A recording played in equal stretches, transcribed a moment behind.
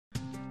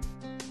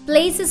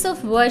Places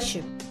of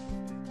worship.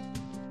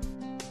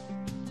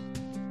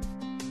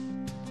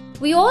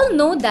 We all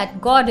know that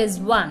God is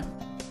one.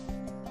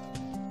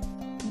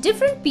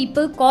 Different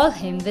people call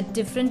Him with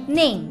different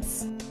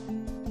names.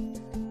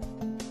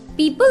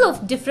 People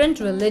of different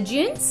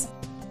religions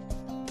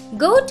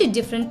go to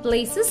different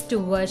places to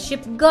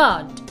worship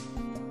God.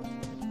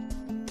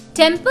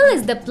 Temple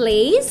is the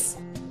place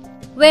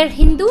where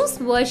Hindus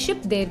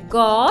worship their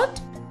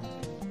God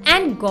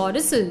and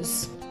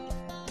goddesses.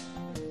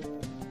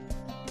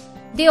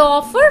 They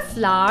offer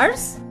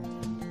flowers,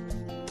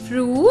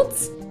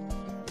 fruits,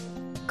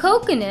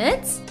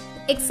 coconuts,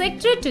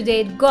 etc. to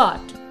their God.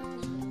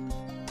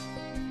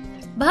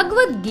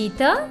 Bhagavad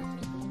Gita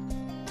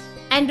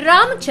and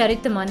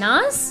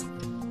Ramcharitamanas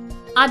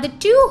are the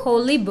two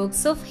holy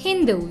books of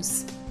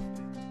Hindus.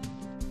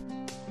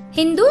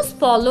 Hindus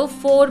follow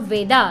 4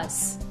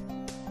 Vedas.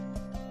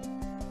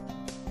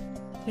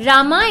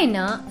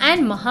 Ramayana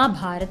and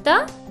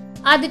Mahabharata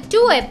are the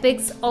 2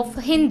 epics of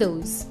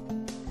Hindus.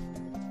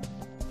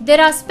 There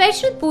are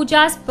special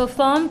pujas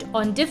performed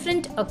on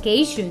different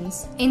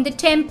occasions in the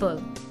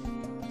temple.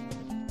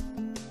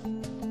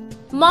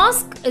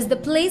 Mosque is the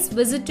place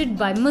visited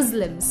by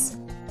Muslims.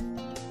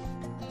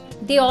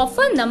 They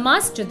offer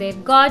namaz to their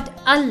God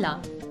Allah.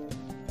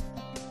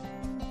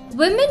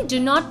 Women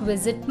do not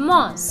visit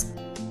mosque.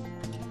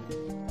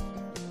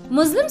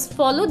 Muslims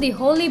follow the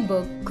holy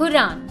book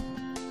Quran.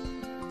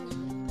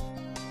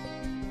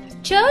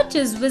 Church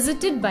is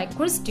visited by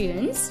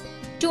Christians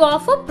to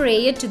offer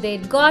prayer to their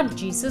God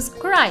Jesus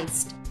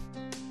Christ.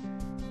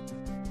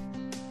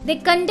 They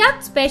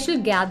conduct special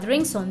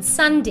gatherings on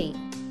Sunday.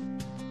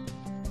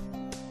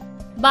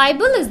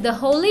 Bible is the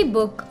holy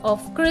book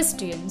of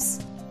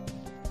Christians.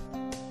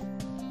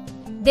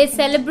 They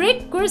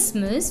celebrate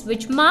Christmas,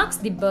 which marks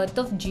the birth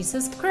of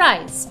Jesus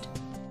Christ.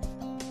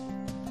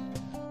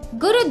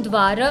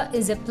 Gurudwara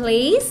is a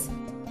place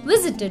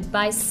visited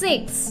by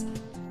Sikhs.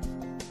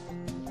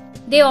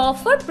 They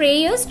offer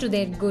prayers to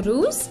their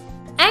gurus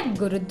at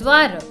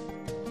Gurudwara.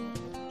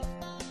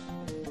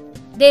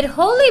 Their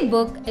holy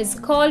book is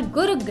called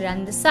Guru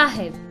Granth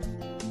Sahib.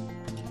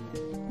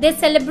 They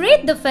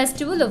celebrate the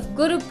festival of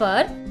Guru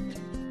Parv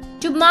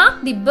to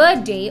mark the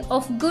birthday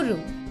of Guru.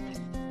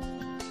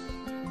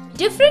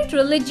 Different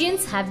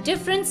religions have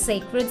different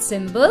sacred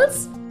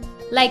symbols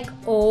like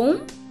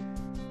Om,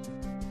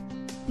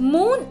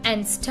 moon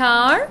and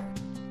star,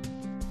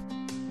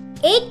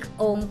 Ek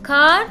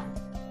Omkar,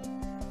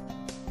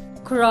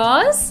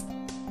 cross,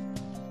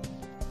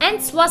 and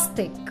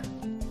swastik.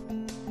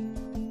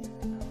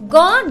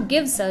 God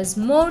gives us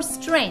more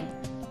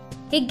strength.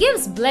 He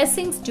gives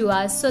blessings to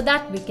us so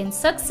that we can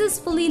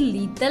successfully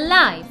lead the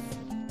life.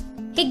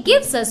 He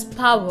gives us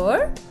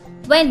power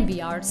when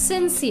we are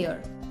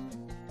sincere.